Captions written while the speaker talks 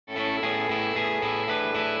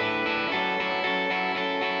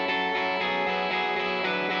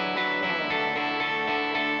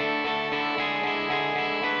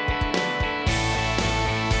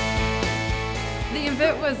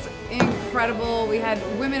It was incredible. We had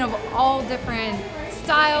women of all different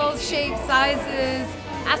styles, shapes, sizes,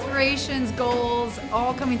 aspirations, goals,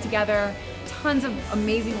 all coming together. Tons of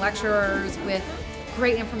amazing lecturers with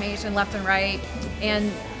great information left and right,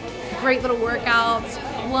 and great little workouts,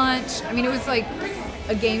 lunch. I mean, it was like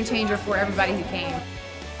a game changer for everybody who came.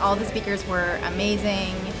 All the speakers were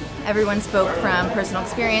amazing. Everyone spoke from personal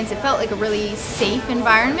experience. It felt like a really safe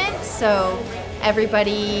environment, so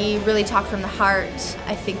everybody really talked from the heart.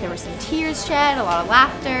 I think there were some tears shed, a lot of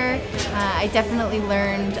laughter. I definitely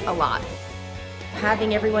learned a lot.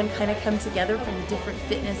 Having everyone kind of come together from different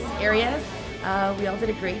fitness areas, we all did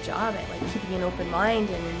a great job at keeping an open mind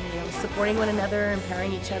and supporting one another,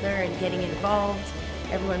 empowering each other, and getting involved.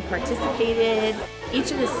 Everyone participated.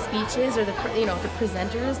 Each of the speeches or the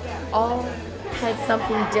presenters all had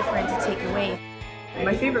something different to take away.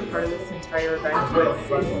 My favorite part of this entire event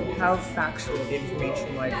was how factual the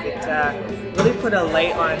information was. It really put a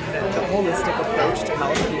light on the holistic approach to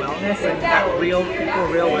health and wellness, and that real people,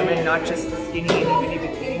 real women, not just the skinny and mini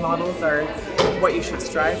bikini models are what you should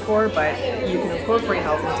strive for, but you can incorporate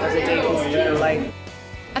health into everyday pieces of your life.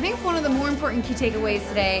 I think one of the more important key takeaways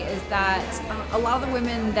today is that a lot of the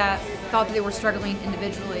women that thought that they were struggling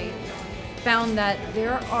individually found that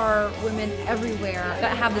there are women everywhere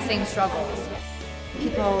that have the same struggles.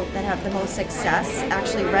 People that have the most success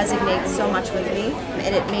actually resonate so much with me,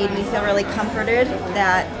 and it made me feel really comforted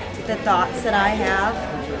that the thoughts that I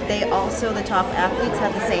have, they also, the top athletes,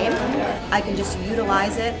 have the same. I can just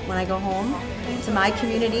utilize it when I go home to my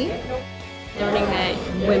community. Learning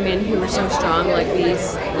that women who are so strong like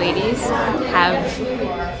these ladies have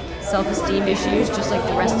self-esteem issues just like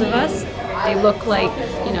the rest of us. They look like,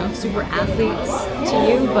 super athletes to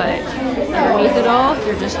you, but underneath it all,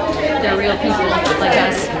 they're real people like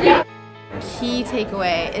us. Key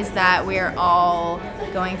takeaway is that we're all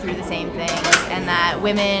going through the same things, and that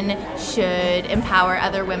women should empower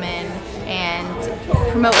other women and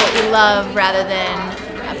promote what we love rather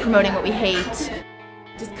than promoting what we hate.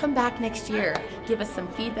 Just come back next year. Give us some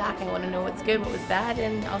feedback. I want to know what's good, what was bad,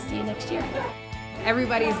 and I'll see you next year.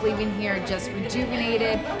 Everybody's leaving here just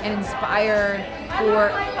rejuvenated and inspired for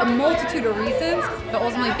a multitude of reasons. But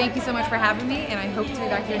ultimately, thank you so much for having me, and I hope to be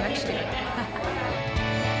back here next year.